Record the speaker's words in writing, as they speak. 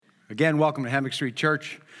Again, welcome to Hammock Street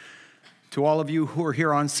Church. To all of you who are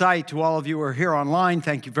here on site, to all of you who are here online,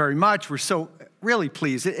 thank you very much. We're so really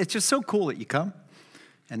pleased. It's just so cool that you come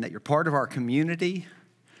and that you're part of our community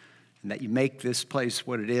and that you make this place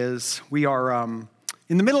what it is. We are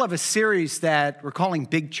in the middle of a series that we're calling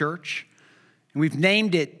Big Church, and we've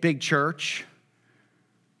named it Big Church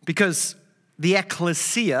because the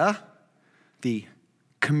ecclesia, the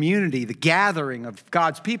community, the gathering of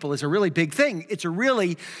God's people is a really big thing. It's a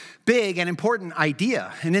really big and important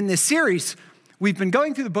idea. And in this series, we've been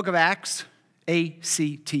going through the book of Acts,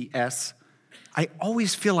 A-C-T-S. I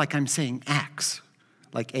always feel like I'm saying Acts,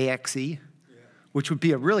 like A-X-E, which would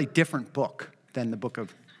be a really different book than the book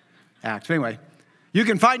of Acts. But anyway, you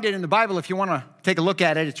can find it in the Bible if you want to take a look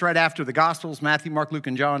at it. It's right after the Gospels, Matthew, Mark, Luke,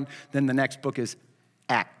 and John. Then the next book is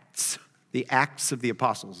Acts. The Acts of the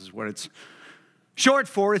Apostles is what it's short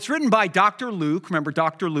for. It's written by Dr. Luke. Remember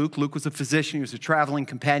Dr. Luke? Luke was a physician. He was a traveling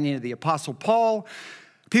companion of the Apostle Paul.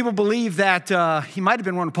 People believe that he might have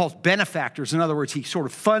been one of Paul's benefactors. In other words, he sort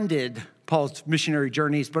of funded Paul's missionary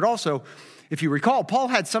journeys. But also, if you recall, Paul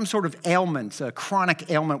had some sort of ailment, a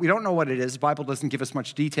chronic ailment. We don't know what it is. The Bible doesn't give us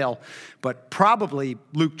much detail. But probably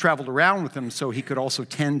Luke traveled around with him so he could also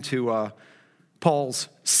tend to Paul's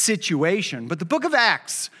situation. But the book of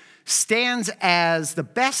Acts stands as the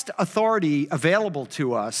best authority available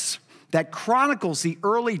to us that chronicles the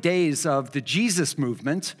early days of the Jesus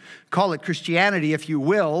movement. Call it Christianity, if you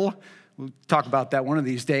will. We'll talk about that one of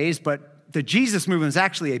these days. But the Jesus movement is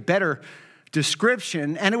actually a better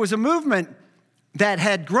description. And it was a movement that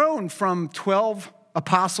had grown from 12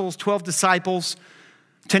 apostles, 12 disciples,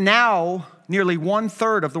 to now nearly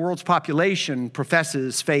 1/3 of the world's population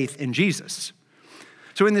professes faith in Jesus.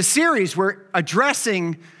 So in this series, we're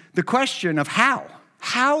addressing the question of how.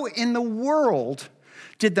 How in the world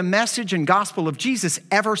did the message and gospel of Jesus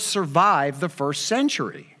ever survive the first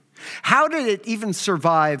century? How did it even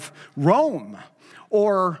survive Rome?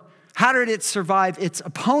 Or how did it survive its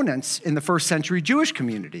opponents in the first century Jewish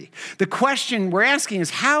community? The question we're asking is,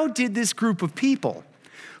 how did this group of people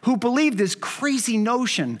who believed this crazy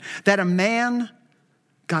notion that a man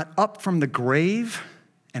got up from the grave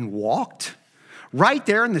and walked right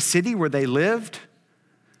there in the city where they lived?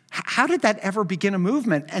 How did that ever begin a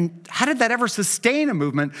movement? And how did that ever sustain a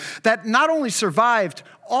movement that not only survived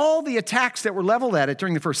all the attacks that were leveled at it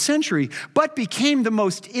during the first century, but became the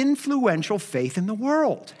most influential faith in the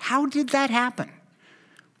world? How did that happen?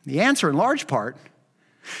 The answer, in large part,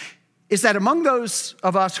 is that among those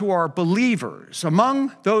of us who are believers,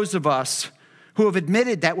 among those of us who have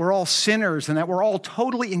admitted that we're all sinners and that we're all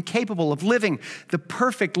totally incapable of living the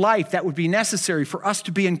perfect life that would be necessary for us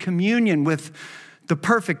to be in communion with the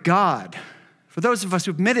perfect God. For those of us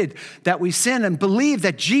who admitted that we sin and believe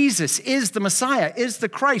that Jesus is the Messiah, is the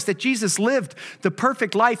Christ, that Jesus lived the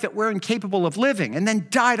perfect life that we're incapable of living and then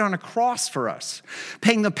died on a cross for us,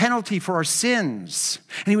 paying the penalty for our sins.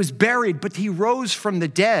 And he was buried, but he rose from the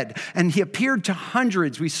dead and he appeared to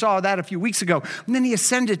hundreds. We saw that a few weeks ago. And then he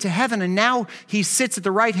ascended to heaven and now he sits at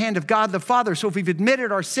the right hand of God the Father. So if we've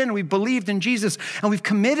admitted our sin, we've believed in Jesus and we've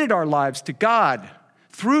committed our lives to God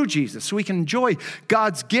through Jesus, so we can enjoy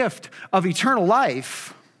God's gift of eternal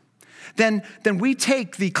life, then we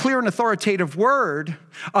take the clear and authoritative word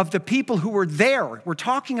of the people who were there. We're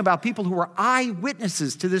talking about people who were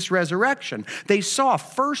eyewitnesses to this resurrection. They saw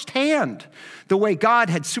firsthand the way God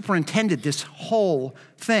had superintended this whole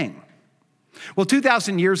thing. Well,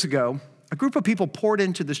 2,000 years ago, a group of people poured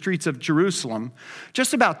into the streets of Jerusalem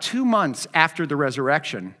just about 2 months after the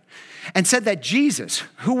resurrection and said that Jesus,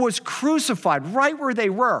 who was crucified right where they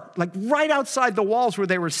were, like right outside the walls where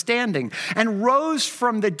they were standing, and rose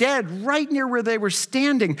from the dead right near where they were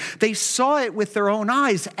standing, they saw it with their own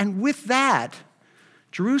eyes. And with that,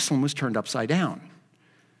 Jerusalem was turned upside down.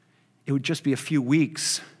 It would just be a few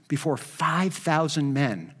weeks before 5,000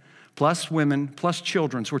 men, plus women, plus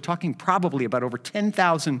children, so we're talking probably about over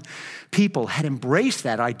 10,000 people, had embraced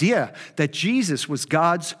that idea that Jesus was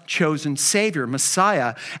God's chosen Savior,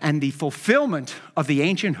 Messiah, and the fulfillment of the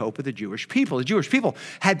ancient hope of the Jewish people. The Jewish people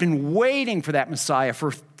had been waiting for that Messiah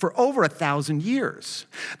for over 1,000 years.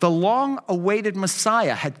 The long-awaited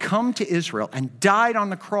Messiah had come to Israel and died on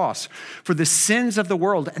the cross for the sins of the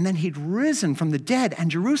world, and then he'd risen from the dead, and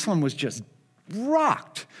Jerusalem was just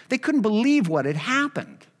rocked. They couldn't believe what had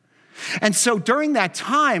happened. And so during that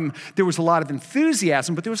time, there was a lot of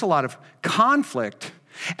enthusiasm, but there was a lot of conflict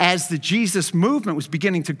as the Jesus movement was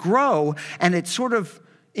beginning to grow, and it sort of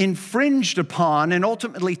infringed upon and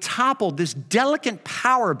ultimately toppled this delicate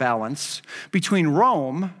power balance between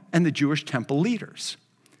Rome and the Jewish temple leaders.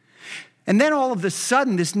 And then all of a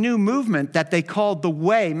sudden, this new movement that they called the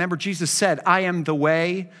Way. Remember, Jesus said, I am the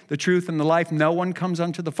way, the truth, and the life. No one comes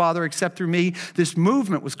unto the Father except through me. This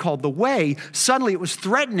movement was called the Way. Suddenly, it was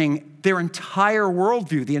threatening their entire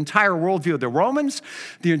worldview, the entire worldview of the Romans,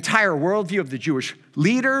 the entire worldview of the Jewish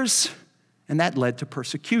leaders, and that led to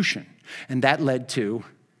persecution, and that led to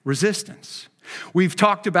resistance. We've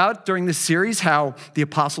talked about during this series how the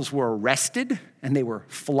apostles were arrested and they were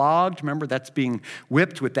flogged. Remember, that's being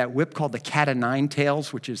whipped with that whip called the cat o' nine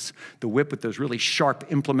tails, which is the whip with those really sharp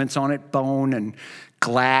implements on it, bone and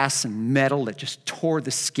glass and metal that just tore the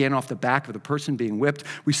skin off the back of the person being whipped.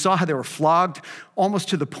 We saw how they were flogged almost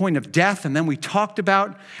to the point of death, and then we talked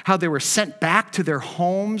about how they were sent back to their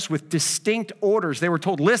homes with distinct orders. They were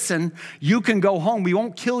told, listen, you can go home. We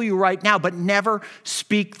won't kill you right now, but never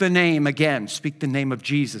speak the name again. Speak the name of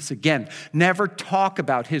Jesus again. Never talk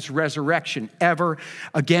about his resurrection ever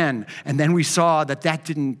again. And then we saw that that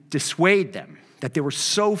didn't dissuade them, that they were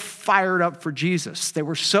so fired up for Jesus, they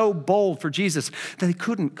were so bold for Jesus that they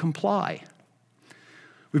couldn't comply.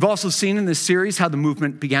 We've also seen in this series how the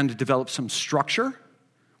movement began to develop some structure,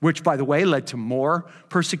 which, by the way, led to more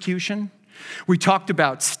persecution. We talked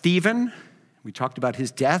about Stephen. We talked about his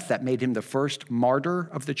death. That made him the first martyr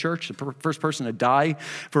of the church, the first person to die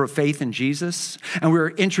for a faith in Jesus. And we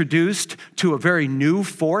were introduced to a very new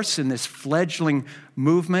force in this fledgling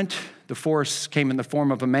movement. The force came in the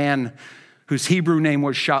form of a man whose Hebrew name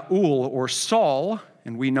was Shaul or Saul,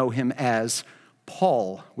 and we know him as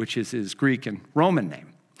Paul, which is his Greek and Roman name.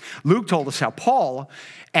 Luke told us how Paul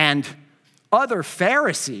and other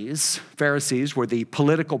Pharisees were the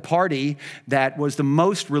political party that was the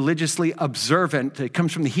most religiously observant. It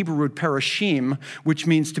comes from the Hebrew word parashim, which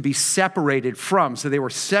means to be separated from. So they were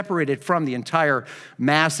separated from the entire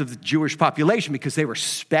mass of the Jewish population because they were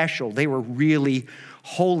special. They were really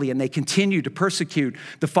holy, and they continued to persecute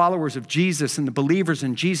the followers of Jesus and the believers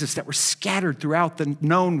in Jesus that were scattered throughout the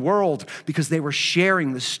known world because they were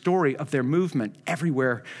sharing the story of their movement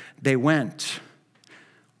everywhere they went.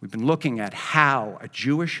 We've been looking at how a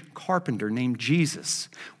Jewish carpenter named Jesus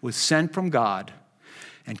was sent from God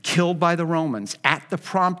and killed by the Romans at the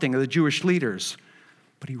prompting of the Jewish leaders,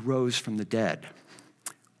 but he rose from the dead.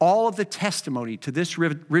 All of the testimony to this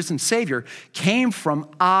risen Savior came from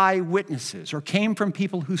eyewitnesses or came from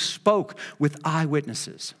people who spoke with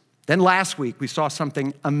eyewitnesses. Then last week, we saw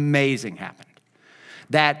something amazing happen.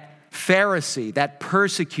 That Pharisee, that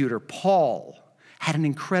persecutor, Paul, had an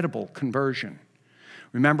incredible conversion.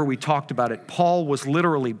 Remember, we talked about it. Paul was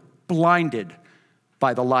literally blinded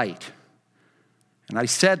by the light. And I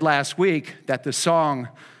said last week that the song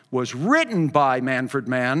was written by Manfred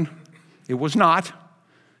Mann. It was not.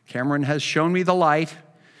 Cameron has shown me the light.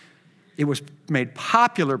 It was made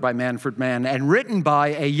popular by Manfred Mann and written by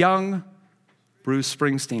a young Bruce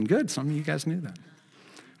Springsteen. Good, some of you guys knew that.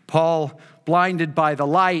 Paul, blinded by the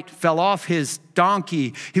light, fell off his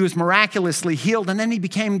donkey. He was miraculously healed, and then he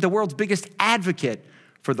became the world's biggest advocate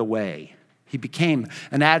for the way. He became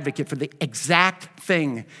an advocate for the exact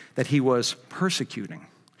thing that he was persecuting.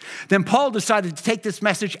 Then Paul decided to take this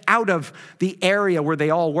message out of the area where they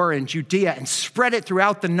all were in Judea and spread it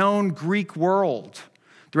throughout the known Greek world,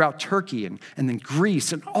 throughout Turkey and then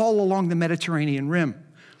Greece and all along the Mediterranean rim.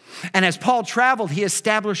 And as Paul traveled, he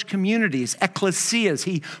established communities, ecclesias.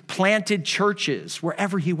 He planted churches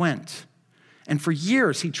wherever he went. And for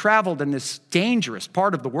years, he traveled in this dangerous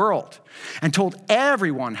part of the world and told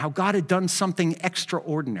everyone how God had done something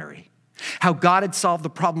extraordinary, how God had solved the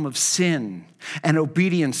problem of sin and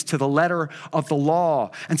obedience to the letter of the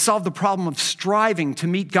law and solved the problem of striving to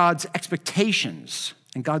meet God's expectations.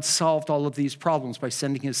 And God solved all of these problems by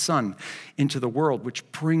sending his son into the world, which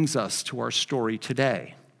brings us to our story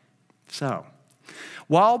today. So,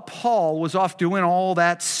 while Paul was off doing all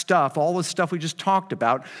that stuff, all the stuff we just talked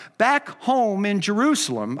about, back home in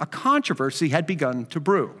Jerusalem, a controversy had begun to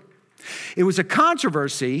brew. It was a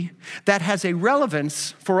controversy that has a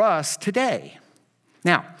relevance for us today.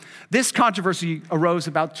 Now, this controversy arose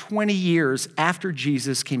about 20 years after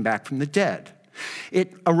Jesus came back from the dead.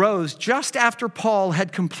 It arose just after Paul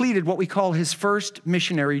had completed what we call his first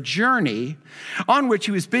missionary journey, on which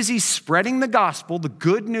he was busy spreading the gospel, the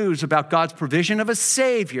good news about God's provision of a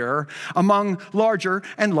Savior, among larger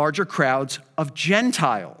and larger crowds of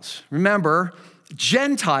Gentiles. Remember,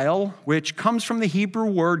 Gentile, which comes from the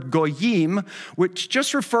Hebrew word goyim, which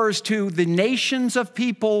just refers to the nations of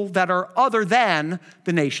people that are other than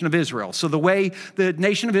the nation of Israel. So the way the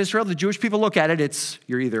nation of Israel, the Jewish people look at it, it's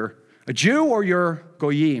you're either a Jew or you're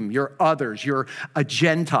goyim, you're others, you're a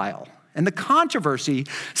Gentile. And the controversy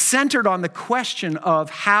centered on the question of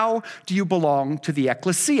how do you belong to the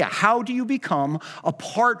ecclesia? How do you become a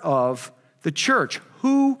part of the church?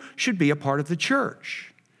 Who should be a part of the church?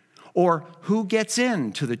 Or who gets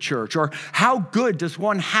into the church? Or how good does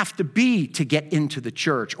one have to be to get into the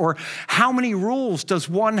church? Or how many rules does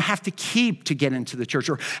one have to keep to get into the church?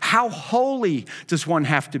 Or how holy does one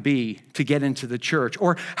have to be to get into the church?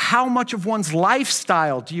 Or how much of one's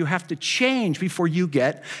lifestyle do you have to change before you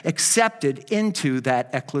get accepted into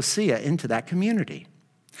that ecclesia, into that community?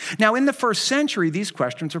 Now, in the first century, these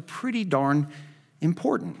questions are pretty darn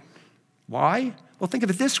important. Why? Well, think of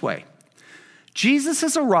it this way.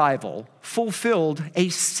 Jesus' arrival fulfilled a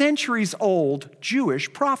centuries-old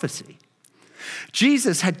Jewish prophecy.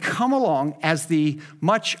 Jesus had come along as the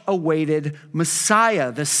much-awaited Messiah,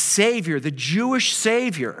 the Savior, the Jewish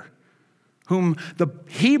Savior, whom the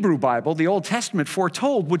Hebrew Bible, the Old Testament,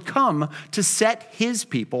 foretold would come to set his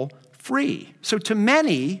people free. So to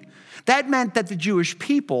many, that meant that the Jewish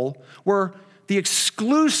people were the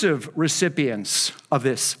exclusive recipients of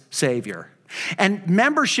this Savior. And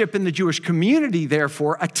membership in the Jewish community,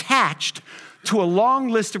 therefore, attached to a long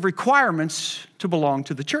list of requirements to belong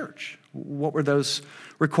to the church. What were those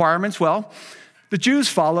requirements? Well, the Jews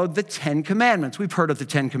followed the Ten Commandments. We've heard of the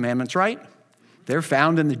Ten Commandments, right? They're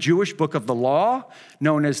found in the Jewish book of the law,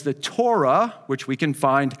 known as the Torah, which we can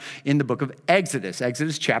find in the book of Exodus,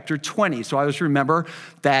 Exodus chapter 20. So I always remember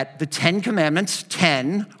that the 10 Commandments,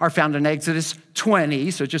 10, are found in Exodus 20.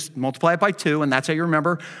 So just multiply it by 2, and that's how you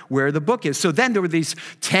remember where the book is. So then there were these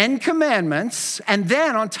 10 Commandments, and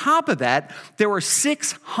then on top of that, there were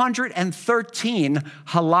 613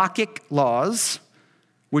 halakhic laws,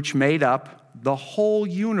 which made up the whole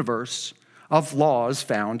universe of laws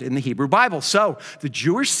found in the Hebrew Bible. So the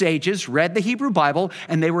Jewish sages read the Hebrew Bible,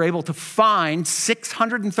 and they were able to find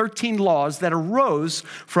 613 laws that arose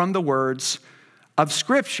from the words of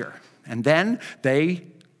Scripture. And then they,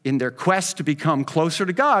 in their quest to become closer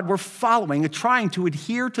to God, were following and trying to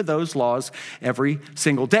adhere to those laws every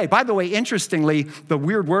single day. By the way, interestingly, the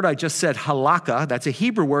weird word I just said, halakha, that's a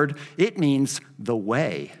Hebrew word. It means the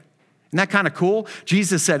way. Isn't that kind of cool?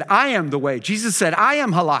 Jesus said, I am the way. Jesus said, I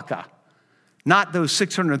am halakha. Not those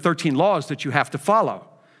 613 laws that you have to follow.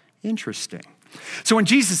 Interesting. So when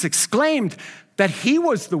Jesus exclaimed that he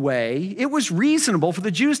was the way, it was reasonable for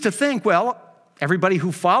the Jews to think, well, everybody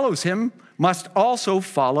who follows him must also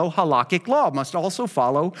follow halakhic law, must also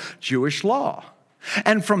follow Jewish law.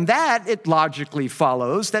 And from that, it logically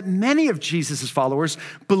follows that many of Jesus' followers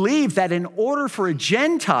believed that in order for a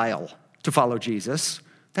Gentile to follow Jesus,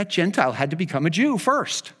 that Gentile had to become a Jew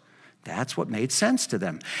first. That's what made sense to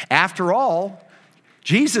them. After all,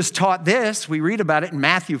 Jesus taught this. We read about it in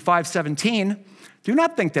Matthew 5:17. Do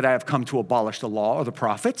not think that I have come to abolish the law or the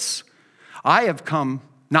prophets. I have come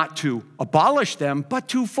not to abolish them, but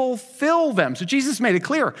to fulfill them. So Jesus made it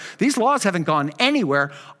clear. These laws haven't gone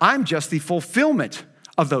anywhere. I'm just the fulfillment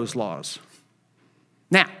of those laws.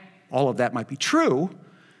 Now, all of that might be true,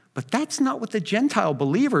 but that's not what the Gentile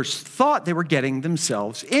believers thought they were getting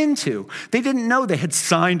themselves into. They didn't know they had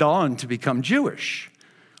signed on to become Jewish.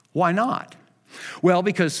 Why not? Well,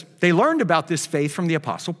 because they learned about this faith from the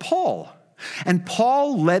Apostle Paul. And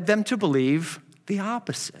Paul led them to believe the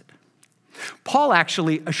opposite. Paul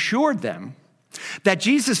actually assured them that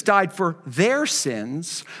Jesus died for their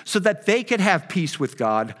sins so that they could have peace with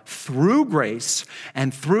God through grace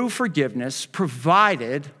and through forgiveness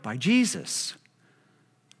provided by Jesus.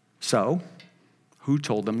 So, who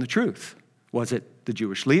told them the truth? Was it the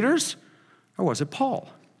Jewish leaders or was it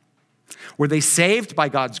Paul? Were they saved by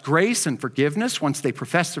God's grace and forgiveness once they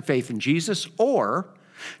professed their faith in Jesus, or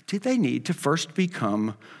did they need to first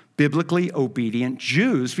become biblically obedient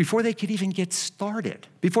Jews before they could even get started,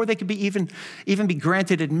 before they could be even be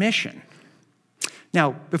granted admission?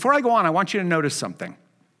 Now, before I go on, I want you to notice something.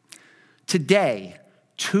 Today,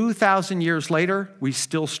 2,000 years later, we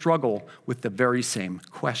still struggle with the very same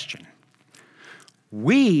question.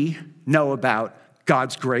 We know about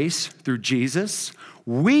God's grace through Jesus.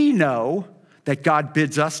 We know that God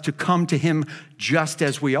bids us to come to him just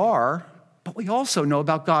as we are, but we also know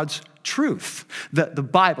about God's truth, the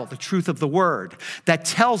Bible, the truth of the word, that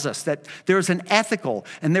tells us that there is an ethical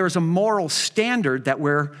and there is a moral standard that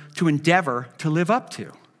we're to endeavor to live up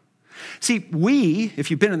to. See, if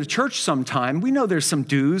you've been in the church sometime, we know there's some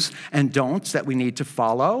do's and don'ts that we need to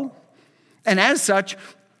follow. And as such,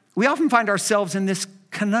 we often find ourselves in this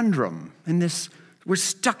conundrum, we're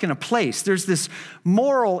stuck in a place. There's this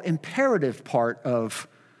moral imperative part of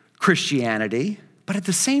Christianity, but at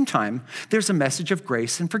the same time, there's a message of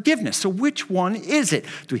grace and forgiveness. So which one is it?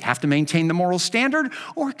 Do we have to maintain the moral standard,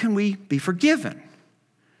 or can we be forgiven?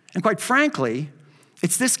 And quite frankly,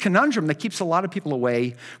 it's this conundrum that keeps a lot of people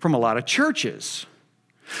away from a lot of churches.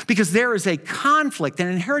 Because there is a conflict, an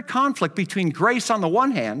inherent conflict between grace on the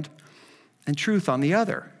one hand and truth on the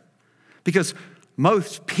other. Because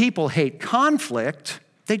most people hate conflict,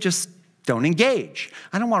 they just don't engage.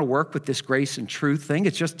 I don't want to work with this grace and truth thing.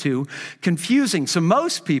 It's just too confusing. So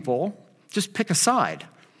most people just pick a side,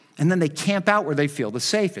 and then they camp out where they feel the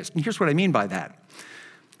safest. And here's what I mean by that.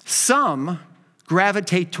 Some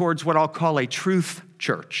gravitate towards what I'll call a truth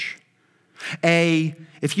church.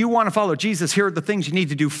 If you want to follow Jesus, here are the things you need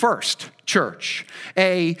to do first, church.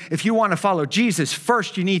 If you want to follow Jesus,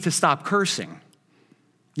 first you need to stop cursing.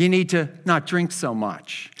 You need to not drink so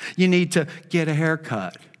much. You need to get a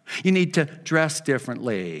haircut. You need to dress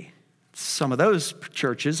differently. Some of those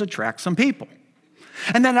churches attract some people.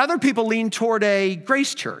 And then other people lean toward a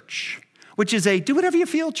grace church, which is a do whatever you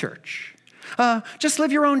feel church. Just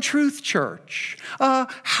live your own truth church.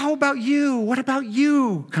 How about you? What about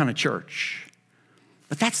you kind of church.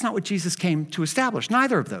 But that's not what Jesus came to establish,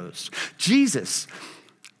 neither of those. Jesus,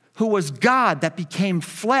 who was God that became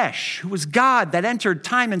flesh, who was God that entered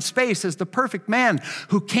time and space as the perfect man,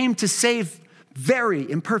 who came to save very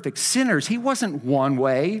imperfect sinners. He wasn't one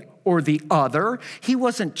way or the other. He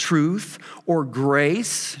wasn't truth or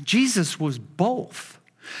grace. Jesus was both.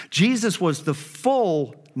 Jesus was the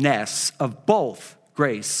fullness of both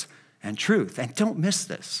grace and truth. And don't miss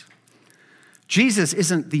this. Jesus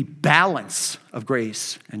isn't the balance of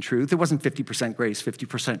grace and truth. It wasn't 50% grace,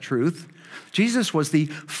 50% truth. Jesus was the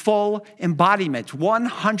full embodiment,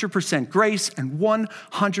 100% grace and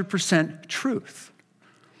 100% truth.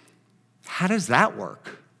 How does that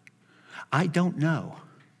work? I don't know.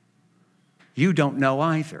 You don't know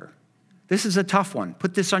either. This is a tough one.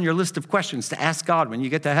 Put this on your list of questions to ask God when you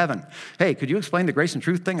get to heaven. Hey, could you explain the grace and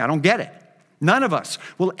truth thing? I don't get it. None of us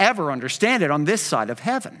will ever understand it on this side of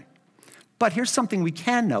heaven. But here's something we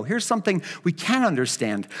can know. Here's something we can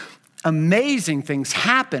understand. Amazing things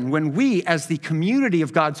happen when we, as the community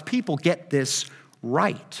of God's people, get this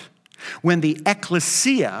right. When the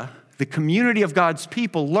ecclesia, the community of God's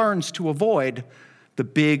people, learns to avoid the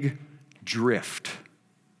big drift.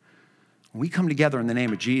 When we come together in the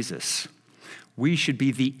name of Jesus, we should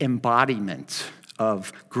be the embodiment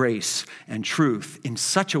of grace and truth in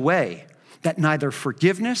such a way that neither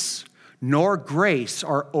forgiveness nor grace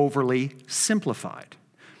are overly simplified.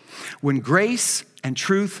 When grace and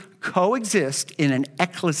truth coexist in an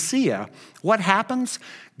ecclesia, what happens?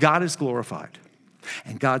 God is glorified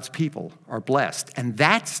and God's people are blessed. And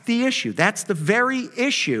that's the issue. That's the very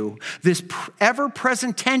issue, this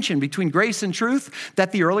ever-present tension between grace and truth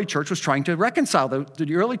that the early church was trying to reconcile,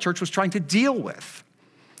 the early church was trying to deal with.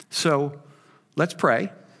 So let's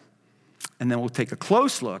pray, and then we'll take a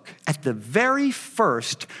close look at the very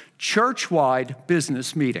first church-wide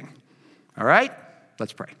business meeting. All right?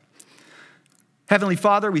 Let's pray. Heavenly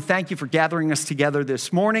Father, we thank you for gathering us together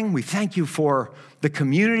this morning. We thank you for the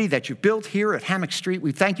community that you built here at Hammock Street.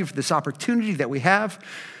 We thank you for this opportunity that we have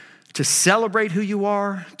to celebrate who you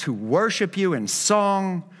are, to worship you in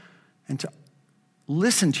song, and to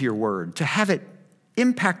listen to your word, to have it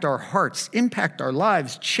impact our hearts, impact our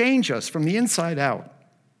lives, change us from the inside out,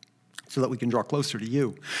 so that we can draw closer to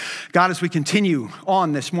you. God, as we continue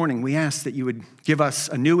on this morning, we ask that you would give us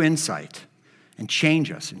a new insight and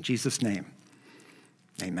change us in Jesus' name.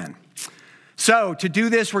 Amen. So to do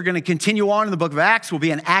this, we're going to continue on in the book of Acts. We'll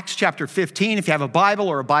be in Acts chapter 15. If you have a Bible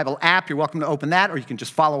or a Bible app, you're welcome to open that, or you can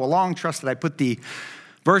just follow along. Trust that I put the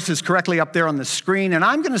verses correctly up there on the screen. And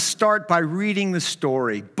I'm going to start by reading the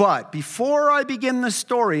story. But before I begin the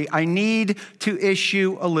story, I need to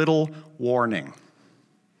issue a little warning.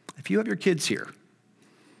 If you have your kids here,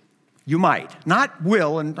 you might, not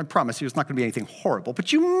will, and I promise you it's not going to be anything horrible,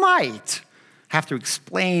 but you might have to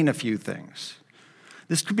explain a few things.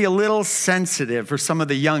 This could be a little sensitive for some of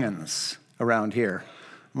the young'uns around here.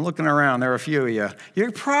 I'm looking around, there are a few of you.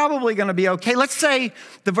 You're probably going to be okay. Let's say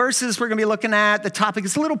the verses we're going to be looking at, the topic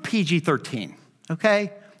is a little PG-13,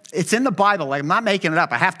 okay? It's in the Bible. Like, I'm not making it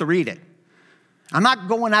up. I have to read it. I'm not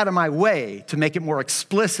going out of my way to make it more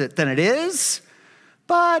explicit than it is,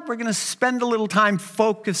 but we're going to spend a little time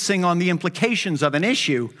focusing on the implications of an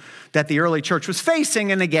issue that the early church was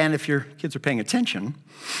facing. And again, if your kids are paying attention,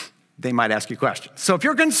 they might ask you questions. So if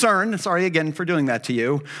you're concerned, sorry again for doing that to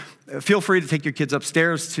you, feel free to take your kids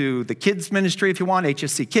upstairs to the kids ministry if you want,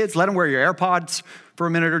 HSC Kids. Let them wear your AirPods for a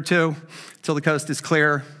minute or two until the coast is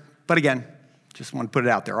clear. But again, just want to put it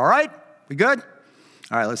out there. All right? We good?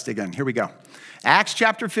 All right, let's dig in. Here we go. Acts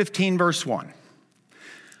chapter 15, verse 1.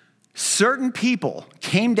 Certain people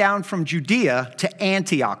came down from Judea to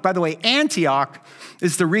Antioch. By the way, Antioch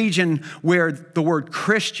is the region where the word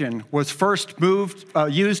Christian was first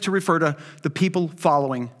used to refer to the people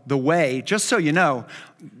following the way. Just so you know,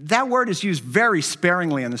 that word is used very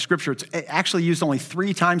sparingly in the scripture. It's actually used only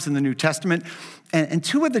 3 times in the New Testament. And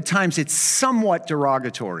 2 of the times it's somewhat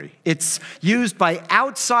derogatory. It's used by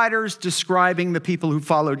outsiders describing the people who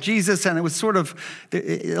followed Jesus. And it was sort of,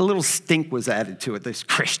 a little stink was added to it. There's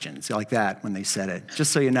Christians like that when they said it,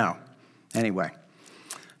 just so you know. Anyway,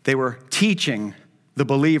 they were teaching the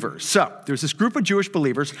believers. So there's this group of Jewish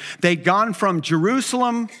believers. They'd gone from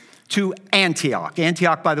Jerusalem to Antioch.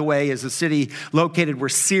 Antioch, by the way, is a city located where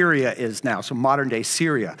Syria is now, so modern-day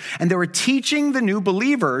Syria. And they were teaching the new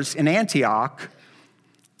believers in Antioch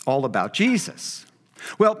all about Jesus.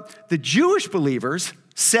 Well, the Jewish believers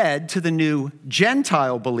said to the new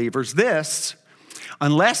Gentile believers this: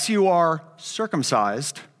 unless you are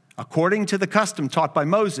circumcised according to the custom taught by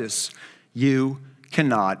Moses, you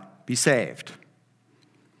cannot be saved.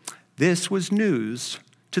 This was news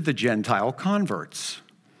to the Gentile converts.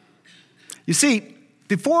 You see,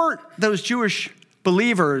 before those Jewish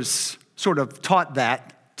believers sort of taught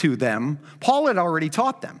that to them, Paul had already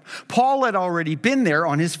taught them. Paul had already been there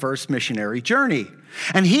on his first missionary journey.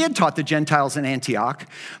 And he had taught the Gentiles in Antioch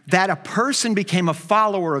that a person became a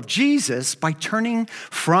follower of Jesus by turning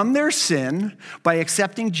from their sin, by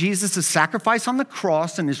accepting Jesus' sacrifice on the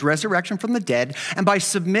cross and his resurrection from the dead, and by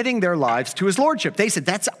submitting their lives to his lordship. They said,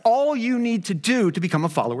 that's all you need to do to become a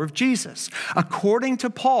follower of Jesus. According to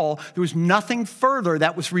Paul, there was nothing further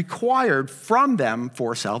that was required from them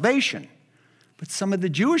for salvation. But some of the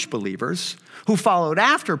Jewish believers who followed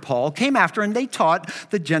after Paul came after, and they taught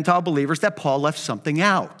the Gentile believers that Paul left something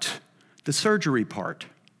out, the surgery part.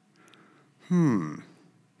 Now,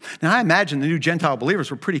 I imagine the new Gentile believers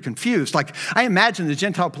were pretty confused. Like, I imagine the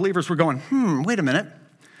Gentile believers were going, wait a minute.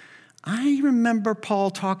 I remember Paul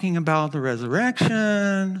talking about the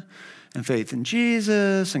resurrection and faith in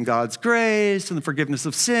Jesus and God's grace and the forgiveness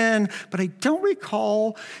of sin, but I don't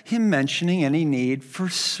recall him mentioning any need for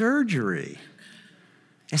surgery.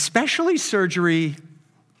 Especially surgery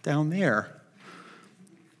down there.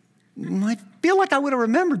 I feel like I would have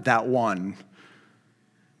remembered that one.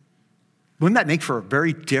 Wouldn't that make for a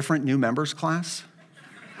very different new members class?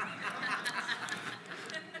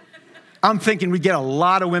 I'm thinking we get a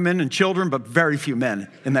lot of women and children, but very few men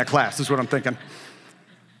in that class, is what I'm thinking.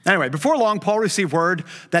 Anyway, before long, Paul received word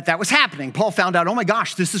that that was happening. Paul found out, oh my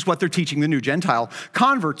gosh, this is what they're teaching the new Gentile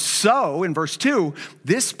converts. So, in verse 2,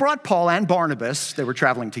 this brought Paul and Barnabas, they were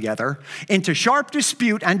traveling together, into sharp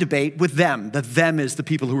dispute and debate with them. The them is the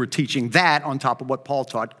people who were teaching that on top of what Paul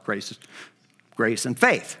taught, grace and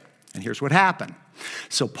faith. And here's what happened.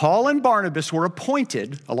 So Paul and Barnabas were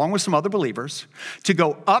appointed, along with some other believers, to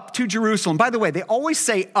go up to Jerusalem. By the way, they always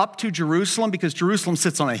say up to Jerusalem because Jerusalem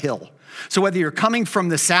sits on a hill. So whether you're coming from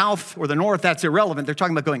the south or the north, that's irrelevant. They're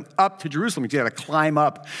talking about going up to Jerusalem. You got to climb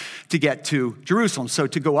up to get to Jerusalem. So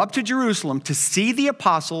to go up to Jerusalem to see the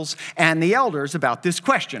apostles and the elders about this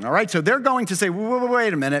question, all right? So they're going to say,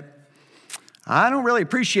 wait a minute. I don't really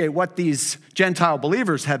appreciate what these Gentile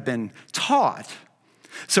believers have been taught.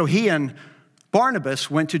 So he and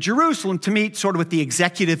Barnabas went to Jerusalem to meet sort of with the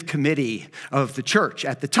executive committee of the church.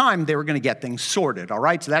 At the time, they were going to get things sorted, all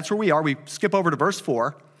right? So that's where we are. We skip over to verse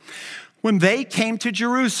 4. When they came to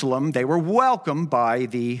Jerusalem, they were welcomed by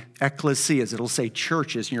the ecclesias. It'll say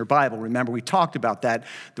churches in your Bible. Remember, we talked about that.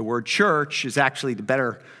 The word church is actually the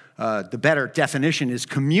better definition is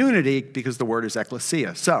community because the word is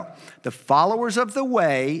ecclesia. So the followers of the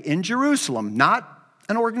way in Jerusalem, not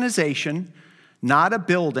an organization, not a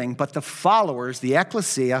building, but the followers, the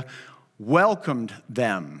ecclesia, welcomed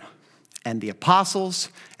them and the apostles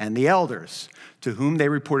and the elders to whom they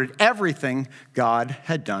reported everything God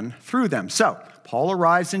had done through them. So Paul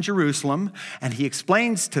arrives in Jerusalem and he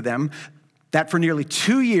explains to them that for nearly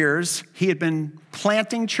 2 years he had been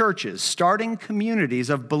planting churches, starting communities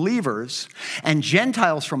of believers, and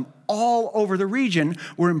Gentiles from all over the region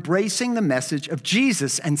were embracing the message of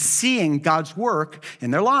Jesus and seeing God's work in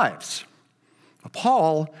their lives.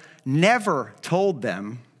 Paul never told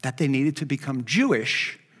them that they needed to become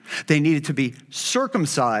Jewish. They needed to be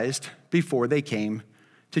circumcised before they came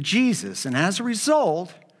to Jesus. And as a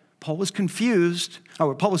result, Paul was concerned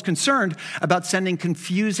about sending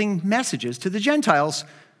confusing messages to the Gentiles.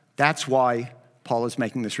 That's why Paul is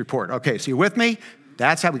making this report. Okay, so you with me?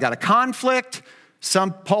 That's how we got a conflict.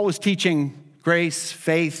 Paul was teaching grace,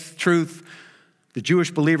 faith, truth. The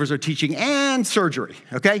Jewish believers are teaching and surgery.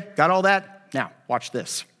 Okay, got all that? Now, watch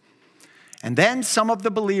this. And then some of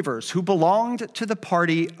the believers who belonged to the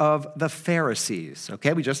party of the Pharisees.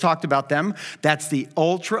 Okay, we just talked about them. That's the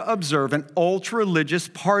ultra-observant, ultra-religious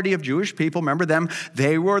party of Jewish people. Remember them?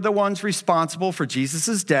 They were the ones responsible for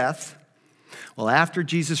Jesus' death. Well, after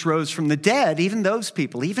Jesus rose from the dead, even those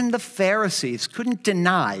people, even the Pharisees, couldn't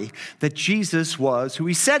deny that Jesus was who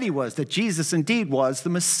he said he was, that Jesus indeed was the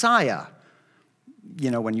Messiah.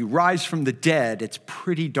 You know, when you rise from the dead, it's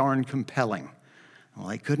pretty darn compelling. Well,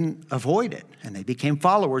 they couldn't avoid it, and they became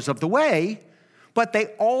followers of the way, but they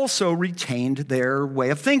also retained their way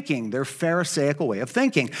of thinking, their Pharisaical way of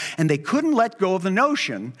thinking. And they couldn't let go of the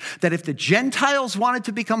notion that if the Gentiles wanted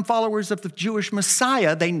to become followers of the Jewish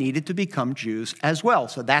Messiah, they needed to become Jews as well.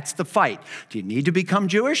 So that's the fight. Do you need to become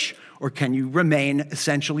Jewish, or can you remain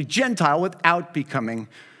essentially Gentile without becoming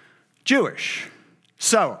Jewish?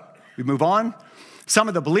 So we move on. Some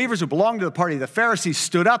of the believers who belonged to the party of the Pharisees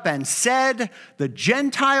stood up and said, the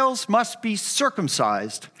Gentiles must be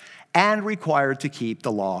circumcised and required to keep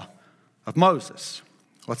the law of Moses.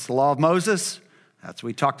 What's the law of Moses? That's what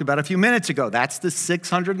we talked about a few minutes ago. That's the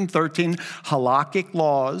 613 halakhic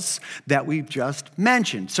laws that we've just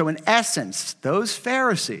mentioned. So in essence, those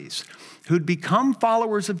Pharisees who'd become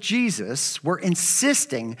followers of Jesus were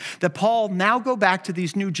insisting that Paul now go back to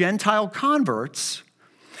these new Gentile converts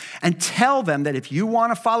and tell them that if you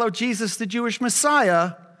want to follow Jesus, the Jewish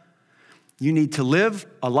Messiah, you need to live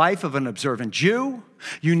a life of an observant Jew.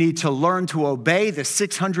 You need to learn to obey the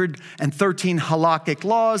 613 halakhic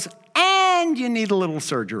laws, and you need a little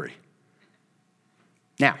surgery.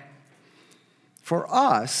 Now, for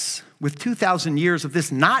us, with 2,000 years of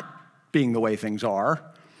this not being the way things are,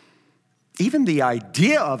 even the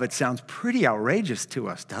idea of it sounds pretty outrageous to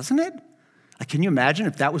us, doesn't it? Like, can you imagine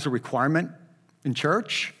if that was a requirement in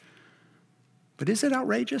church? But is it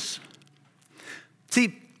outrageous?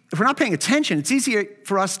 See, if we're not paying attention, it's easier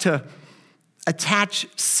for us to attach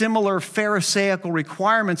similar Pharisaical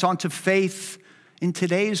requirements onto faith in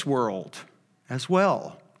today's world as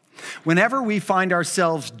well. Whenever we find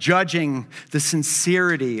ourselves judging the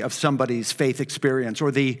sincerity of somebody's faith experience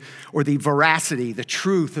or the veracity, the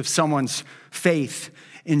truth of someone's faith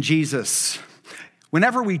in Jesus,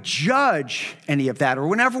 whenever we judge any of that, or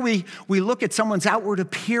whenever we look at someone's outward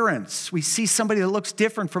appearance, we see somebody that looks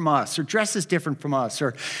different from us, or dresses different from us,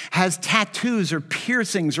 or has tattoos or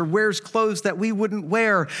piercings, or wears clothes that we wouldn't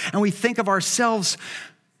wear, and we think of ourselves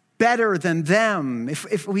better than them.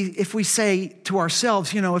 If we say to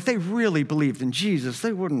ourselves, you know, if they really believed in Jesus,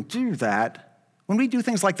 they wouldn't do that. When we do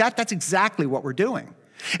things like that, that's exactly what we're doing.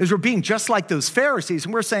 Is we're being just like those Pharisees,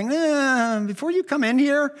 and we're saying, before you come in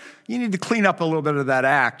here, you need to clean up a little bit of that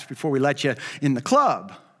act before we let you in the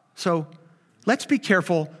club. So let's be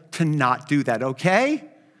careful to not do that, okay?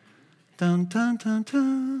 Dun, dun, dun,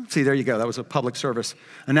 dun. See, there you go. That was a public service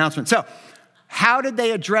announcement. So how did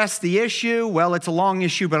they address the issue? Well, it's a long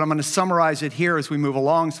issue, but I'm going to summarize it here as we move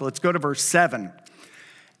along. So let's go to verse 7.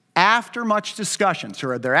 After much discussion,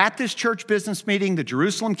 so they're at this church business meeting, the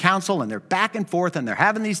Jerusalem council, and they're back and forth, and they're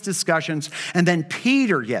having these discussions, and then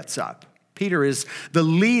Peter gets up. Peter is the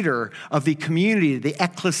leader of the community, the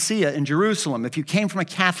ecclesia in Jerusalem. If you came from a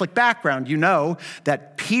Catholic background, you know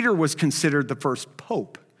that Peter was considered the first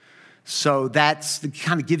pope. So that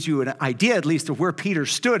kind of gives you an idea, at least, of where Peter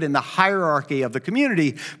stood in the hierarchy of the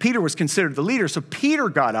community. Peter was considered the leader, so Peter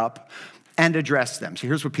got up and addressed them. So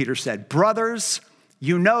here's what Peter said. Brothers,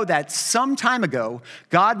 you know that some time ago,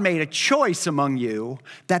 God made a choice among you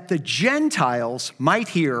that the Gentiles might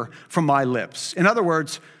hear from my lips. In other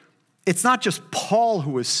words, it's not just Paul who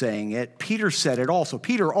was saying it. Peter said it also.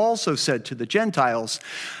 Peter also said to the Gentiles,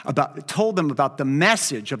 told them about the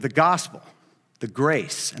message of the gospel, the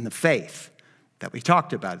grace and the faith that we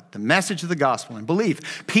talked about, the message of the gospel and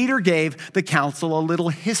belief. Peter gave the council a little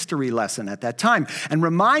history lesson at that time and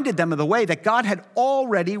reminded them of the way that God had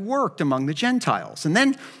already worked among the Gentiles. And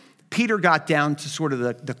then Peter got down to sort of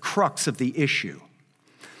the crux of the issue.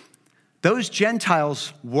 Those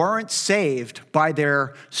Gentiles weren't saved by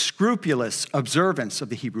their scrupulous observance of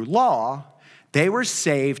the Hebrew law. They were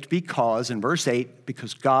saved because, in verse 8,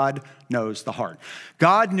 because God knows the heart.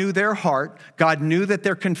 God knew their heart. God knew that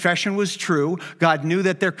their confession was true. God knew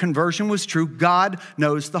that their conversion was true. God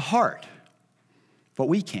knows the heart. But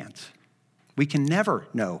we can't. We can never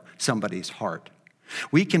know somebody's heart.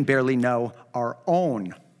 We can barely know our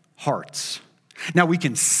own hearts. Now, we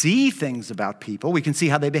can see things about people. We can see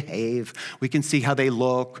how they behave. We can see how they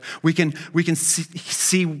look. We can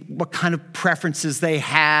see what kind of preferences they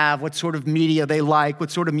have, what sort of media they like, what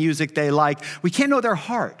sort of music they like. We can't know their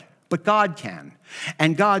heart, but God can.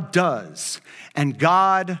 And God does. And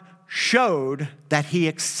God showed that he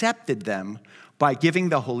accepted them by giving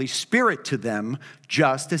the Holy Spirit to them,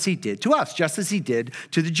 just as he did to us, just as he did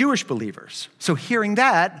to the Jewish believers. So hearing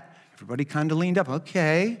that, everybody kind of leaned up.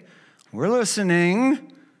 Okay, we're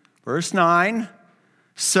listening. Verse 9.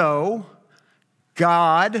 So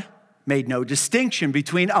God made no distinction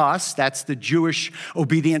between us, that's the Jewish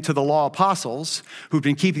obedient to the law apostles who've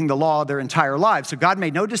been keeping the law their entire lives. So God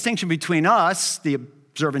made no distinction between us, the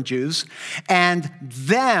observant Jews, and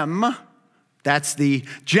them, that's the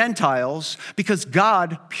Gentiles, because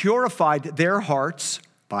God purified their hearts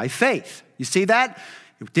by faith. You see that?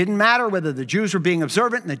 It didn't matter whether the Jews were being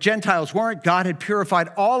observant and the Gentiles weren't. God had purified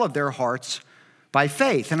all of their hearts by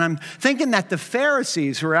faith. And I'm thinking that the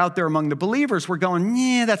Pharisees who are out there among the believers were going,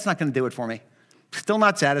 yeah, that's not going to do it for me. Still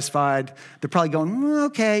not satisfied. They're probably going,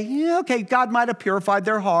 okay, God might have purified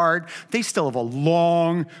their heart. They still have a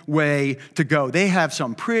long way to go. They have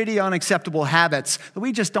some pretty unacceptable habits that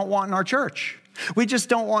we just don't want in our church. We just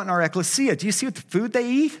don't want in our ecclesia. Do you see what the food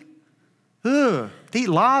they eat? Ugh, they eat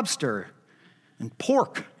lobster and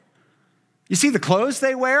pork. You see the clothes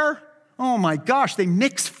they wear? Oh my gosh, they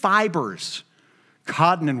mix fibers.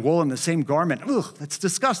 Cotton and wool in the same garment. Ugh, that's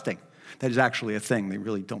disgusting. That is actually a thing. They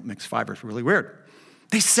really don't mix fibers. Really weird.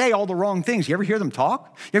 They say all the wrong things. You ever hear them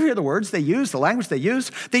talk? You ever hear the words they use, the language they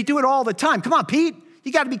use? They do it all the time. Come on, Pete.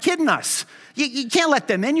 You got to be kidding us. You can't let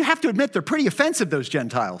them in. You have to admit they're pretty offensive, those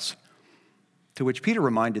Gentiles. To which Peter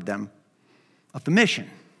reminded them of the mission,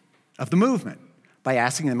 of the movement, by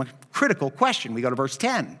asking them a critical question. We go to verse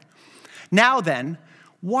 10. Now then,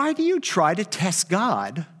 why do you try to test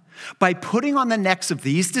God by putting on the necks of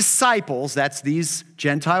these disciples, that's these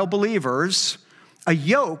Gentile believers, a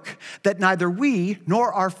yoke that neither we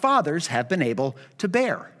nor our fathers have been able to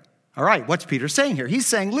bear? All right, what's Peter saying here? He's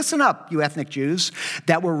saying, listen up, you ethnic Jews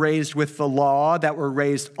that were raised with the law, that were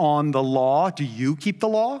raised on the law. Do you keep the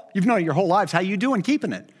law? You've known it your whole lives. How you doing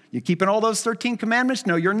keeping it? You keeping all those 13 commandments?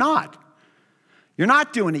 No, you're not. You're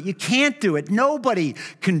not doing it. You can't do it. Nobody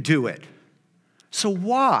can do it. So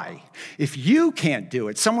why? If you can't do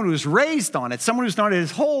it, someone who's raised on it, someone who's known it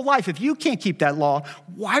his whole life, if you can't keep that law,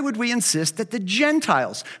 why would we insist that the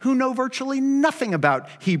Gentiles, who know virtually nothing about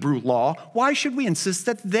Hebrew law, why should we insist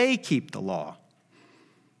that they keep the law?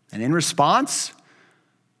 And in response,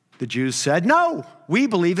 the Jews said, no, we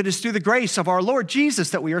believe it is through the grace of our Lord Jesus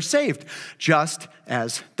that we are saved, just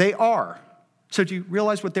as they are. So do you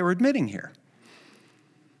realize what they were admitting here?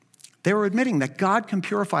 They were admitting that God can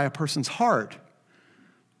purify a person's heart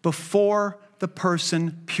before the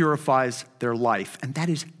person purifies their life. And that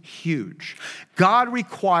is huge. God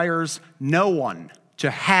requires no one to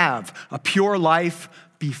have a pure life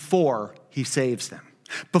before he saves them,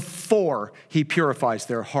 before he purifies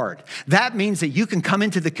their heart. That means that you can come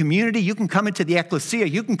into the community, you can come into the ecclesia,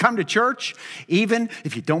 you can come to church, even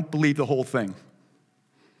if you don't believe the whole thing.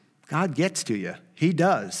 God gets to you. He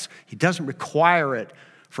does. He doesn't require it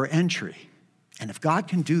for entry. And if God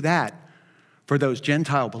can do that for those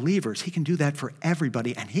Gentile believers, he can do that for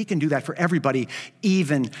everybody, and he can do that for everybody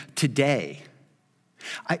even today.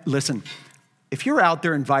 Listen, if you're out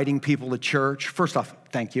there inviting people to church, first off,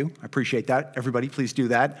 thank you. I appreciate that. Everybody, please do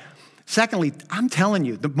that. Secondly, I'm telling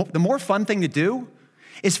you, the more fun thing to do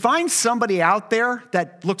is find somebody out there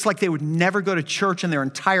that looks like they would never go to church in their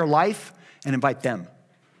entire life and invite them.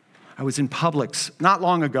 I was in Publix not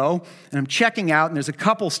long ago, and I'm checking out, and there's a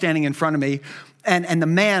couple standing in front of me, and the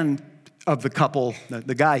man of the couple,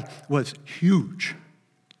 the guy, was huge.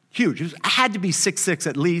 Huge. He had to be 6'6"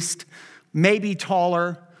 at least, maybe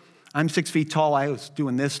taller. I'm 6 feet tall. I was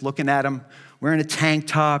doing this, looking at him, wearing a tank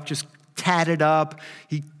top, just tatted up.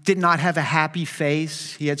 He did not have a happy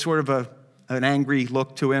face. He had sort of an angry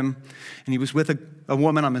look to him. And he was with a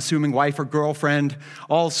woman, I'm assuming wife or girlfriend,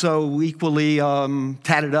 also equally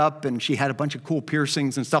tatted up, and she had a bunch of cool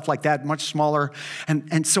piercings and stuff like that, much smaller.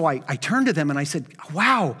 And so I turned to them and I said,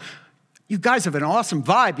 wow, you guys have an awesome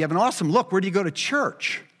vibe. You have an awesome look. Where do you go to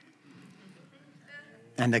church?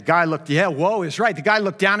 And the guy looked, yeah, whoa, is right. The guy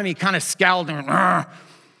looked down at me, kind of scowled,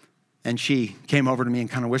 and she came over to me and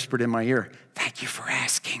kind of whispered in my ear, thank you for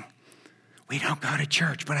asking. We don't go to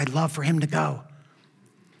church, but I'd love for him to go.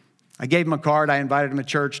 I gave him a card. I invited him to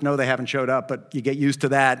church. No, they haven't showed up, but you get used to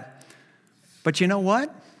that. But you know what?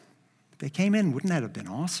 If they came in, wouldn't that have been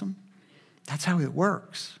awesome? That's how it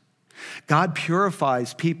works. God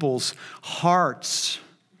purifies people's hearts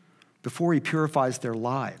before he purifies their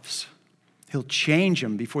lives. He'll change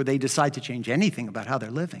them before they decide to change anything about how they're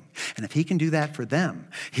living. And if he can do that for them,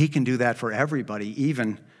 he can do that for everybody,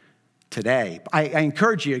 even today. I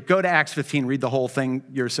encourage you, go to Acts 15, read the whole thing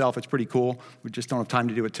yourself. It's pretty cool. We just don't have time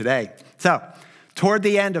to do it today. So, toward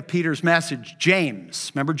the end of Peter's message,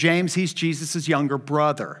 James, remember James? He's Jesus' younger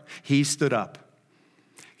brother. He stood up.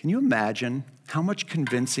 Can you imagine how much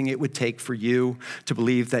convincing it would take for you to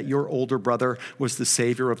believe that your older brother was the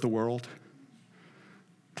Savior of the world?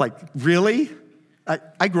 Like, really?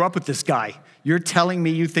 I grew up with this guy. You're telling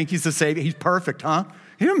me you think he's the Savior? He's perfect, huh?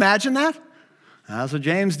 Can you imagine that? That's what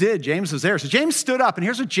James did. James was there. So James stood up, and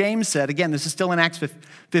here's what James said. Again, this is still in Acts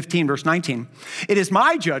 15, verse 19. It is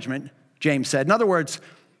my judgment, James said. In other words,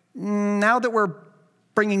 now that we're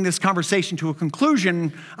bringing this conversation to a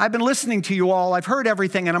conclusion, I've been listening to you all. I've heard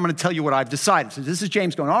everything, and I'm going to tell you what I've decided. So this is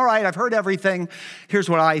James going, all right, I've heard everything. Here's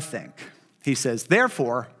what I think. He says,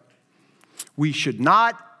 therefore, we should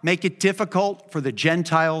not make it difficult for the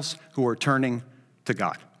Gentiles who are turning to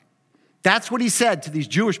God. That's what he said to these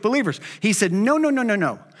Jewish believers. He said,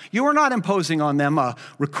 no. You are not imposing on them a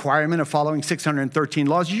requirement of following 613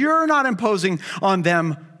 laws. You're not imposing on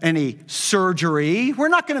them any surgery. We're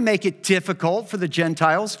not going to make it difficult for the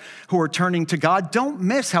Gentiles who are turning to God. Don't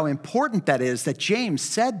miss how important that is that James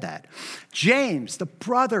said that. James, the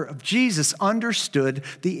brother of Jesus, understood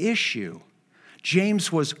the issue.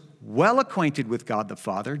 James was well acquainted with God the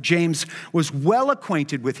Father. James was well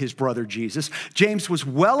acquainted with his brother Jesus. James was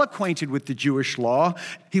well acquainted with the Jewish law.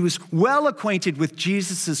 He was well acquainted with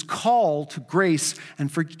Jesus' call to grace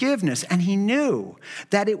and forgiveness. And he knew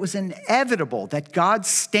that it was inevitable that God's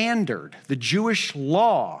standard, the Jewish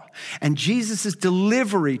law, and Jesus'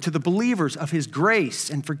 delivery to the believers of his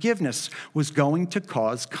grace and forgiveness was going to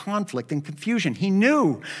cause conflict and confusion. He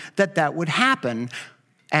knew that that would happen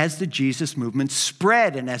as the Jesus movement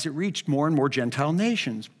spread and as it reached more and more Gentile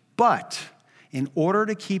nations. But in order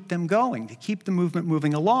to keep them going, to keep the movement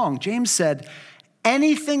moving along, James said,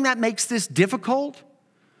 anything that makes this difficult,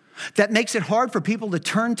 that makes it hard for people to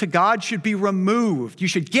turn to God should be removed. You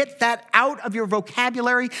should get that out of your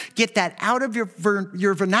vocabulary, get that out of your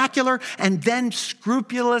vernacular, and then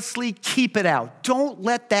scrupulously keep it out. Don't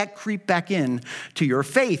let that creep back in to your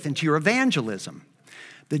faith and to your evangelism.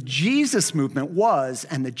 The Jesus movement was,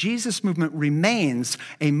 and the Jesus movement remains,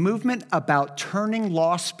 a movement about turning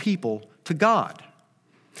lost people to God.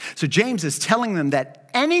 So James is telling them that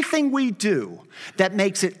anything we do that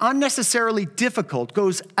makes it unnecessarily difficult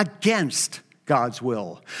goes against God's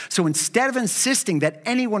will. So instead of insisting that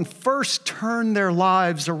anyone first turn their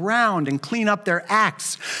lives around and clean up their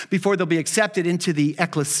acts before they'll be accepted into the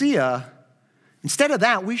ecclesia, instead of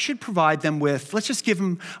that, we should provide them with, let's just give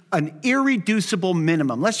them an irreducible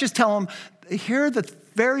minimum. Let's just tell them, here are the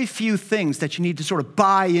very few things that you need to sort of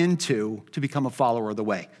buy into to become a follower of the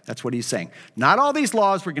way. That's what he's saying. Not all these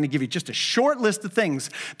laws, we're going to give you just a short list of things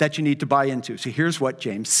that you need to buy into. So here's what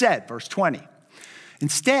James said, verse 20.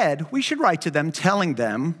 Instead, we should write to them telling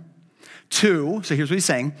them to, so here's what he's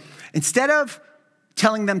saying, instead of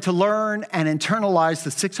telling them to learn and internalize the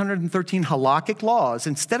 613 halakhic laws,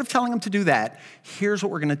 instead of telling them to do that, here's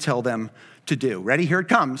what we're going to tell them to do. Ready? Here it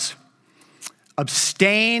comes.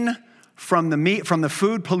 Abstain from the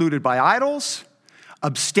food polluted by idols.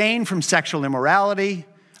 Abstain from sexual immorality.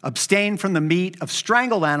 Abstain from the meat of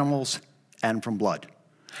strangled animals and from blood.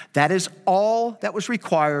 That is all that was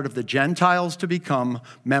required of the Gentiles to become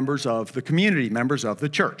members of the community, members of the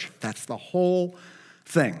church. That's the whole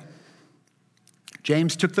thing.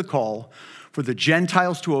 James took the call for the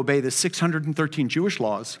Gentiles to obey the 613 Jewish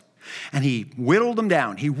laws, and he whittled them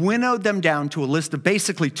down. He winnowed them down to a list of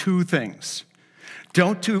basically two things.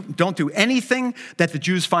 Don't do anything that the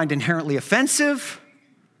Jews find inherently offensive,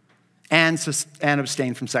 and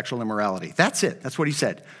abstain from sexual immorality. That's it. That's what he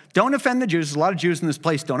said. Don't offend the Jews. There's a lot of Jews in this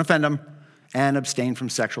place. Don't offend them, and abstain from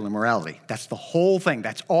sexual immorality. That's the whole thing.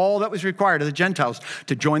 That's all that was required of the Gentiles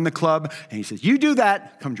to join the club. And he says, you do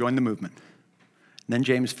that, come join the movement. Then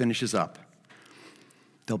James finishes up.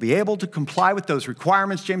 They'll be able to comply with those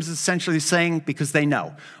requirements, James is essentially saying, because they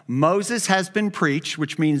know. Moses has been preached,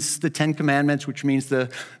 which means the Ten Commandments, which means the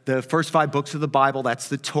first 5 books of the Bible, that's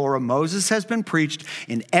the Torah. Moses has been preached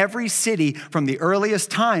in every city from the earliest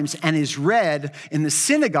times and is read in the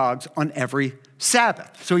synagogues on every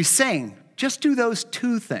Sabbath. So he's saying, just do those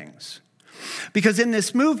two things. Because in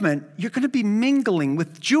this movement, you're going to be mingling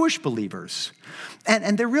with Jewish believers.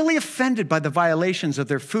 And they're really offended by the violations of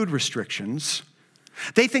their food restrictions.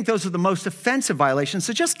 They think those are the most offensive violations,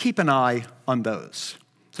 so just keep an eye on those.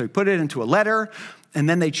 So he put it into a letter, and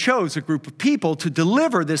then they chose a group of people to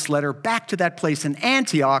deliver this letter back to that place in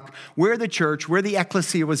Antioch where the church, where the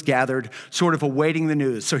ecclesia was gathered, sort of awaiting the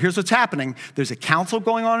news. So here's what's happening. There's a council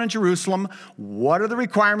going on in Jerusalem. What are the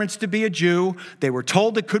requirements to be a Jew? They were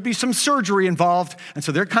told there could be some surgery involved, and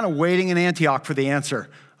so they're kind of waiting in Antioch for the answer.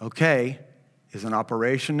 Okay, is an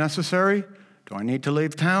operation necessary? Do I need to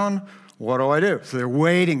leave town? What do I do? So they're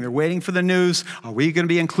waiting. They're waiting for the news. Are we going to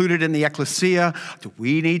be included in the ecclesia? Do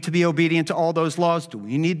we need to be obedient to all those laws? Do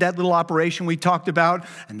we need that little operation we talked about?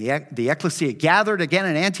 And the ecclesia gathered again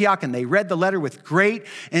in Antioch, and they read the letter with great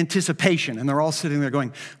anticipation. And they're all sitting there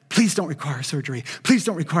going, please don't require surgery. Please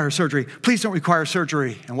don't require surgery. Please don't require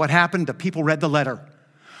surgery. And what happened? The people read the letter.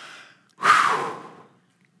 Whew.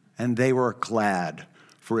 And they were glad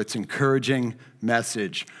for its encouraging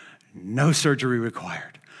message. No surgery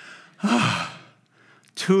required.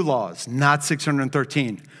 2 laws, not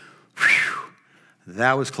 613. Whew,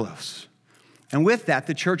 that was close. And with that,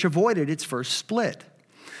 the church avoided its first split.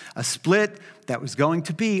 A split that was going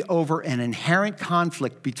to be over an inherent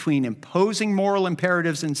conflict between imposing moral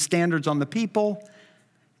imperatives and standards on the people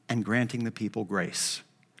and granting the people grace.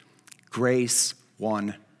 Grace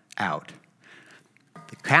won out.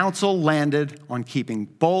 The council landed on keeping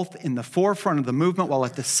both in the forefront of the movement while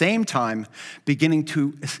at the same time beginning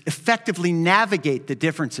to effectively navigate the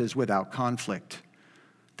differences without conflict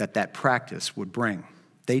that practice would bring.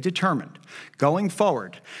 They determined, going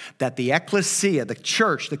forward, that the ecclesia, the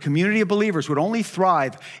church, the community of believers would only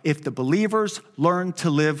thrive if the believers learned to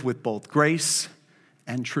live with both grace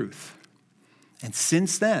and truth. And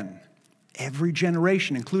since then, every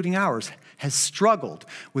generation, including ours, has struggled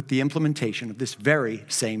with the implementation of this very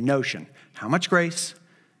same notion. How much grace?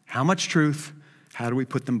 How much truth? How do we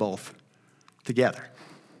put them both together?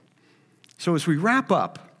 So as we wrap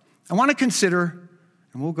up, I want to consider,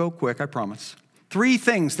 and we'll go quick, I promise, 3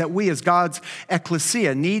 things that we as God's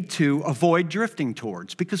ecclesia need to avoid drifting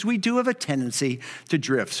towards, because we do have a tendency to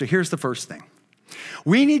drift. So here's the first thing.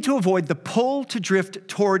 We need to avoid the pull to drift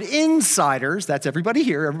toward insiders, that's everybody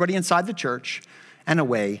here, everybody inside the church, and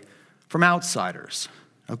away from outsiders.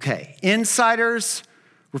 Okay, insiders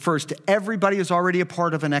refers to everybody who's already a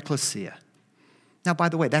part of an ecclesia. Now, by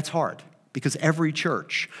the way, that's hard because every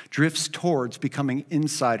church drifts towards becoming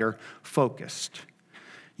insider focused.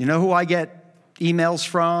 You know who I get emails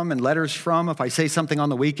from and letters from if I say something on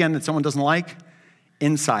the weekend that someone doesn't like?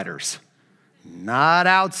 Insiders, not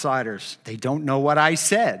outsiders. They don't know what I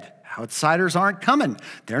said. Outsiders aren't coming.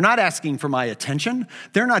 They're not asking for my attention.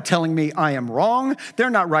 They're not telling me I am wrong. They're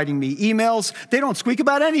not writing me emails. They don't squeak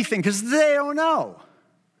about anything because they don't know.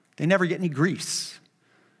 They never get any grease.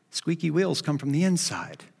 Squeaky wheels come from the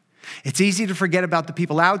inside. It's easy to forget about the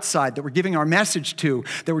people outside that we're giving our message to,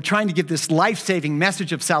 that we're trying to give this life-saving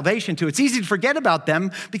message of salvation to. It's easy to forget about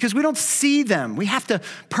them because we don't see them. We have to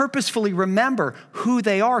purposefully remember who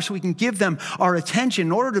they are so we can give them our attention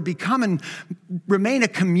in order to become and remain a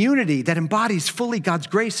community that embodies fully God's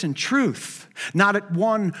grace and truth, not at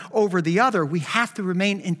one over the other. We have to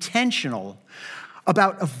remain intentional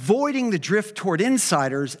about avoiding the drift toward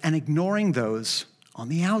insiders and ignoring those on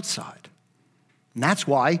the outside. And that's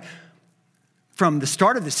why, from the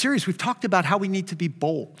start of the series, we've talked about how we need to be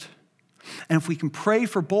bold. And if we can pray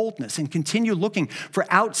for boldness and continue looking for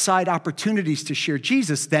outside opportunities to share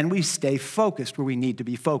Jesus, then we stay focused where we need to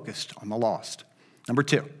be focused, on the lost. Number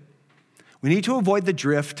 2, we need to avoid the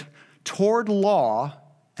drift toward law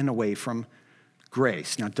and away from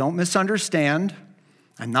grace. Now, don't misunderstand.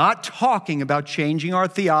 I'm not talking about changing our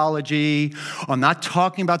theology. I'm not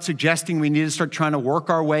talking about suggesting we need to start trying to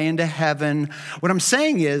work our way into heaven. What I'm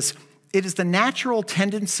saying is, it is the natural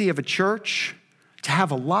tendency of a church to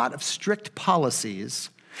have a lot of strict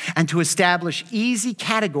policies and to establish easy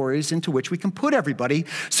categories into which we can put everybody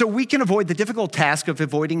so we can avoid the difficult task of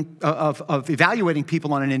evaluating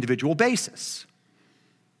people on an individual basis.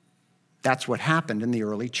 That's what happened in the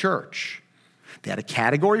early church. They had a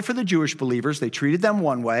category for the Jewish believers. They treated them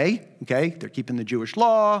one way, okay? They're keeping the Jewish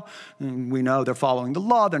law. And we know they're following the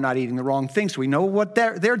law. They're not eating the wrong things. So we know what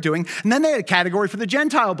they're doing. And then they had a category for the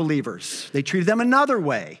Gentile believers. They treated them another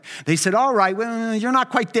way. They said, all right, well, you're not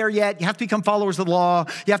quite there yet. You have to become followers of the law.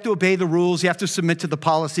 You have to obey the rules. You have to submit to the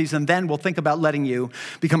policies. And then we'll think about letting you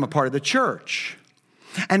become a part of the church.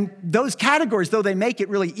 And those categories, though they make it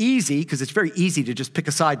really easy, because it's very easy to just pick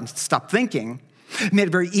a side and stop thinking, it made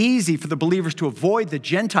it very easy for the believers to avoid the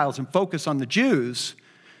Gentiles and focus on the Jews.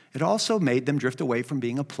 It also made them drift away from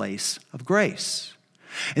being a place of grace.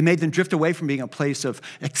 It made them drift away from being a place of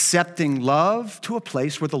accepting love to a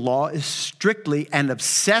place where the law is strictly and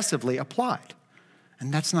obsessively applied.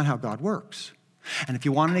 And that's not how God works. And if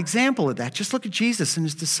you want an example of that, just look at Jesus and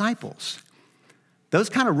his disciples. Those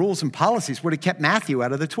kind of rules and policies would have kept Matthew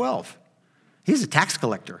out of the 12. He's a tax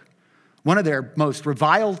collector, one of their most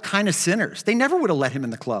reviled kind of sinners. They never would have let him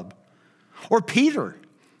in the club. Or Peter.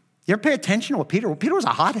 You ever pay attention to what Peter? Well, Peter was a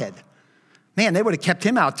hothead. Man, they would have kept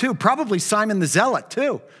him out too. Probably Simon the Zealot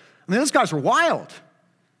too. I mean, those guys were wild.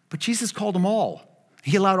 But Jesus called them all.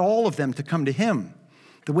 He allowed all of them to come to him.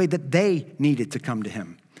 the way that they needed to come to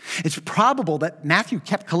him. It's probable that Matthew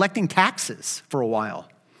kept collecting taxes for a while.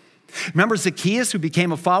 Remember Zacchaeus, who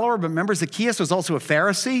became a follower, but remember Zacchaeus was also a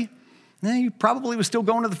Pharisee? He probably was still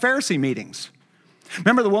going to the Pharisee meetings.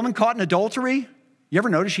 Remember the woman caught in adultery? You ever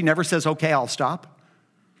notice she never says, okay, I'll stop?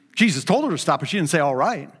 Jesus told her to stop, but she didn't say, all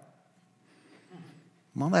right.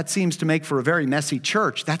 Well, that seems to make for a very messy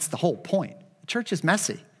church. That's the whole point. The church is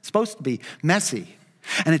messy. It's supposed to be messy.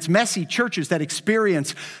 And it's messy churches that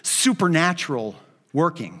experience supernatural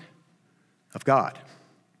working of God.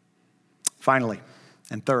 Finally,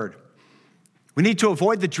 and third, we need to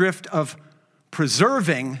avoid the drift of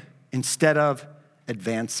preserving instead of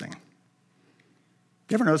advancing.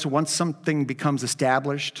 You ever notice that once something becomes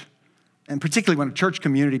established, and particularly when a church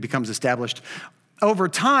community becomes established, over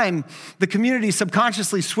time, the community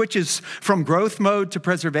subconsciously switches from growth mode to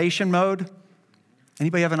preservation mode?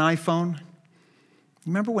 Anybody have an iPhone?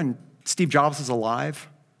 Remember when Steve Jobs was alive?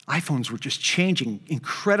 iPhones were just changing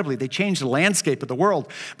incredibly. They changed the landscape of the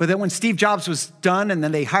world. But then when Steve Jobs was done and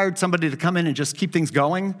then they hired somebody to come in and just keep things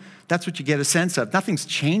going, that's what you get a sense of. Nothing's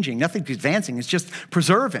changing. Nothing's advancing. It's just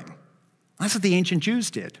preserving. That's what the ancient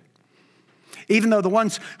Jews did. Even though the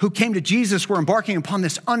ones who came to Jesus were embarking upon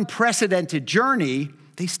this unprecedented journey,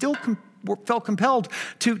 they still felt compelled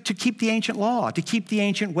to keep the ancient law, to keep the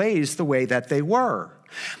ancient ways the way that they were.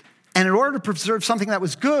 And in order to preserve something that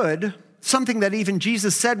was good, something that even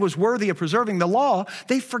Jesus said was worthy of preserving the law,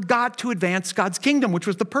 they forgot to advance God's kingdom, which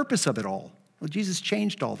was the purpose of it all. Well, Jesus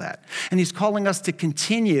changed all that. And he's calling us to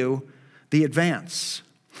continue the advance.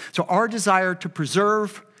 So our desire to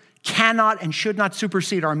preserve cannot and should not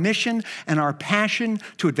supersede our mission and our passion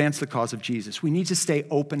to advance the cause of Jesus. We need to stay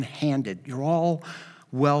open-handed. You're all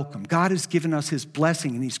welcome. God has given us his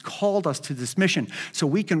blessing, and he's called us to this mission so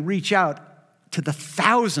we can reach out to the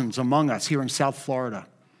thousands among us here in South Florida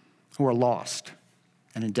who are lost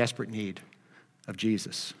and in desperate need of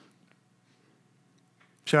Jesus.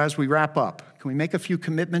 So as we wrap up, can we make a few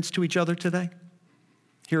commitments to each other today?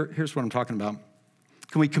 Here's what I'm talking about.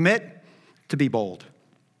 Can we commit to be bold?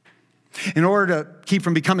 In order to keep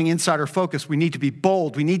from becoming insider focused, we need to be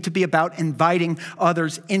bold. We need to be about inviting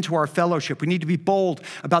others into our fellowship. We need to be bold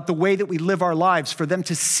about the way that we live our lives, for them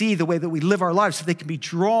to see the way that we live our lives so they can be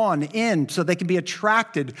drawn in, so they can be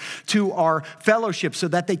attracted to our fellowship, so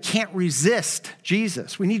that they can't resist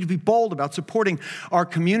Jesus. We need to be bold about supporting our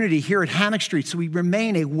community here at Hammock Street so we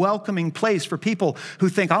remain a welcoming place for people who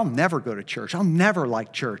think, I'll never go to church. I'll never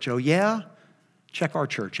like church. Oh yeah? Check our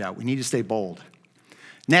church out. We need to stay bold.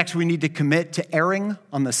 Next, we need to commit to erring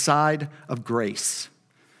on the side of grace.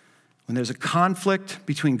 When there's a conflict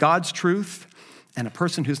between God's truth and a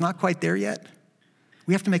person who's not quite there yet,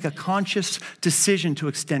 we have to make a conscious decision to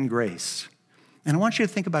extend grace. And I want you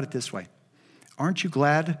to think about it this way. Aren't you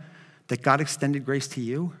glad that God extended grace to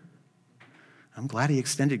you? I'm glad he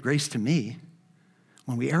extended grace to me.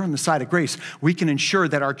 When we err on the side of grace, we can ensure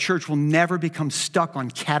that our church will never become stuck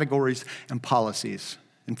on categories and policies.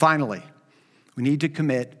 And finally, we need to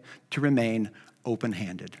commit to remain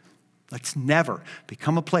open-handed. Let's never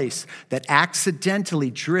become a place that accidentally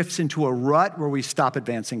drifts into a rut where we stop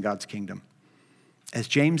advancing God's kingdom. As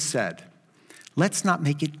James said, let's not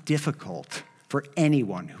make it difficult for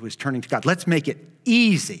anyone who is turning to God. Let's make it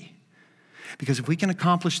easy. Because if we can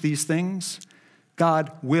accomplish these things,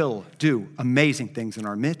 God will do amazing things in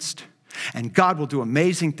our midst, and God will do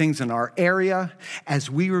amazing things in our area as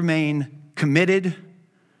we remain committed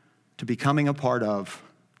to becoming a part of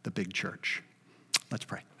the big church. Let's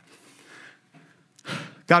pray.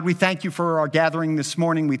 God, we thank you for our gathering this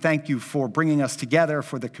morning. We thank you for bringing us together,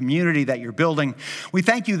 for the community that you're building. We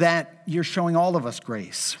thank you that you're showing all of us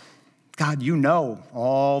grace. God, you know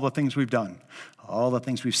all the things we've done, all the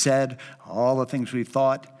things we've said, all the things we've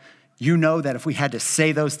thought. You know that if we had to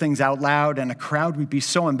say those things out loud in a crowd, we'd be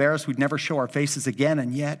so embarrassed we'd never show our faces again.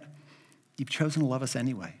 And yet, you've chosen to love us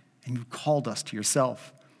anyway, and you've called us to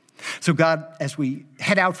yourself. So God, as we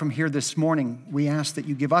head out from here this morning, we ask that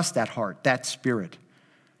you give us that heart, that spirit,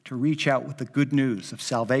 to reach out with the good news of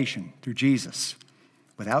salvation through Jesus,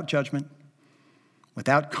 without judgment,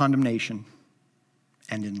 without condemnation,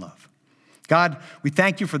 and in love. God, we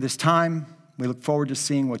thank you for this time. We look forward to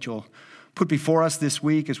seeing what you'll put before us this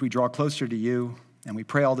week as we draw closer to you, and we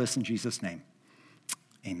pray all this in Jesus' name.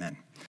 Amen.